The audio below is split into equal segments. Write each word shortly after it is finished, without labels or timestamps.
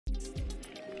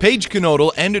Paige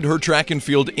Knodle ended her track and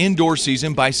field indoor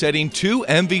season by setting 2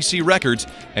 MVC records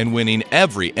and winning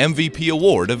every MVP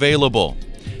award available.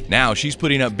 Now she's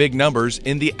putting up big numbers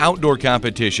in the outdoor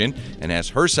competition and has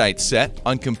her sights set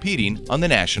on competing on the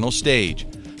national stage.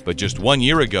 But just 1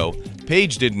 year ago,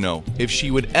 Paige didn't know if she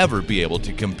would ever be able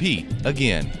to compete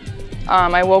again.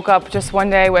 I woke up just one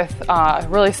day with a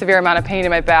really severe amount of pain in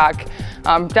my back,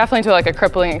 definitely to like a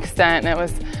crippling extent, and it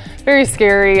was very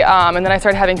scary. And then I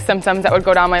started having symptoms that would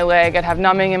go down my leg. I'd have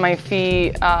numbing in my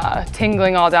feet,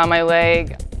 tingling all down my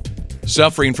leg.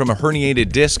 Suffering from a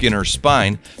herniated disc in her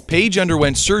spine, Paige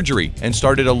underwent surgery and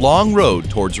started a long road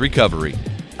towards recovery.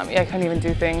 I couldn't even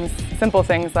do things, simple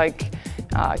things like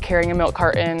carrying a milk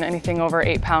carton, anything over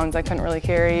 8 pounds I couldn't really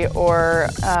carry, or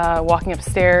walking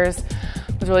upstairs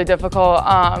was really difficult.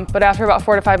 But after about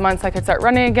 4 to 5 months, I could start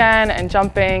running again and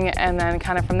jumping, and then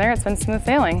kind of from there it's been smooth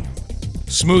sailing.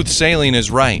 Smooth sailing is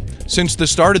right. Since the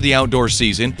start of the outdoor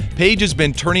season, Paige has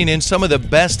been turning in some of the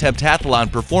best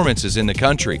heptathlon performances in the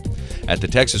country. At the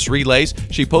Texas Relays,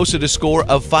 she posted a score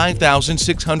of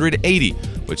 5,680,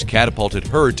 which catapulted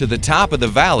her to the top of the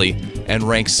valley and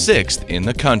ranks 6th in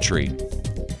the country.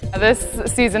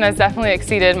 This season has definitely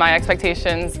exceeded my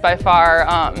expectations by far.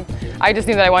 I just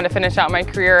knew that I wanted to finish out my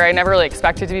career. I never really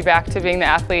expected to be back to being the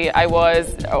athlete I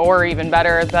was, or even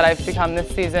better, that I've become this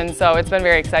season, so it's been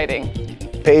very exciting.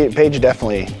 Paige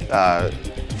definitely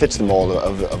fits the mold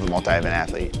of a multi-event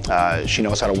athlete. She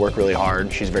knows how to work really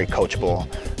hard. She's very coachable,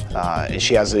 and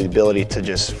she has the ability to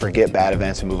just forget bad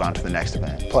events and move on to the next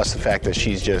event. Plus the fact that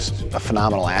she's just a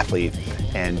phenomenal athlete,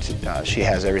 and she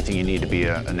has everything you need to be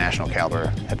a national caliber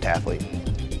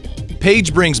heptathlete.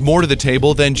 Paige brings more to the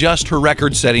table than just her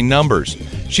record-setting numbers.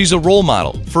 She's a role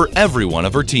model for every one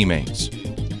of her teammates.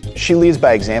 She leads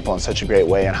by example in such a great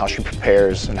way on how she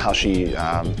prepares and how she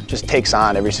just takes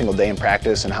on every single day in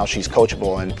practice, and how she's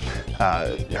coachable, and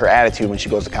her attitude when she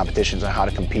goes to competitions on how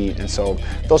to compete. And so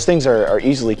those things are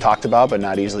easily talked about but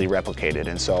not easily replicated.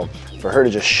 And so for her to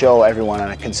just show everyone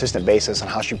on a consistent basis on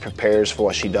how she prepares for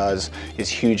what she does is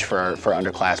huge for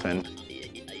underclassmen.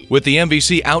 With the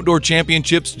MVC Outdoor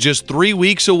Championships just 3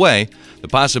 weeks away, the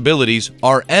possibilities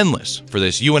are endless for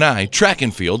this UNI track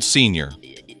and field senior.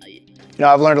 You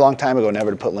know, I've learned a long time ago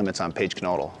never to put limits on Paige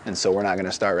Knodle, and so we're not going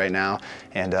to start right now,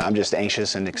 and I'm just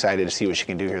anxious and excited to see what she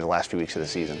can do here the last few weeks of the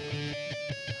season.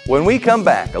 When we come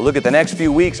back, a look at the next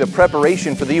few weeks of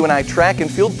preparation for the UNI track and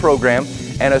field program,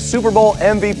 and a Super Bowl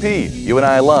MVP.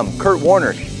 UNI alum Kurt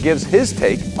Warner gives his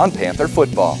take on Panther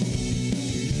football.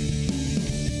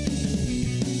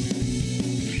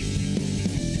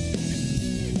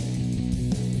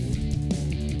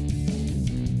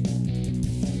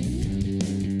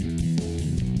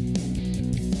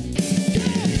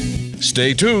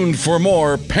 Stay tuned for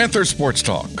more Panther Sports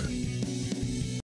Talk.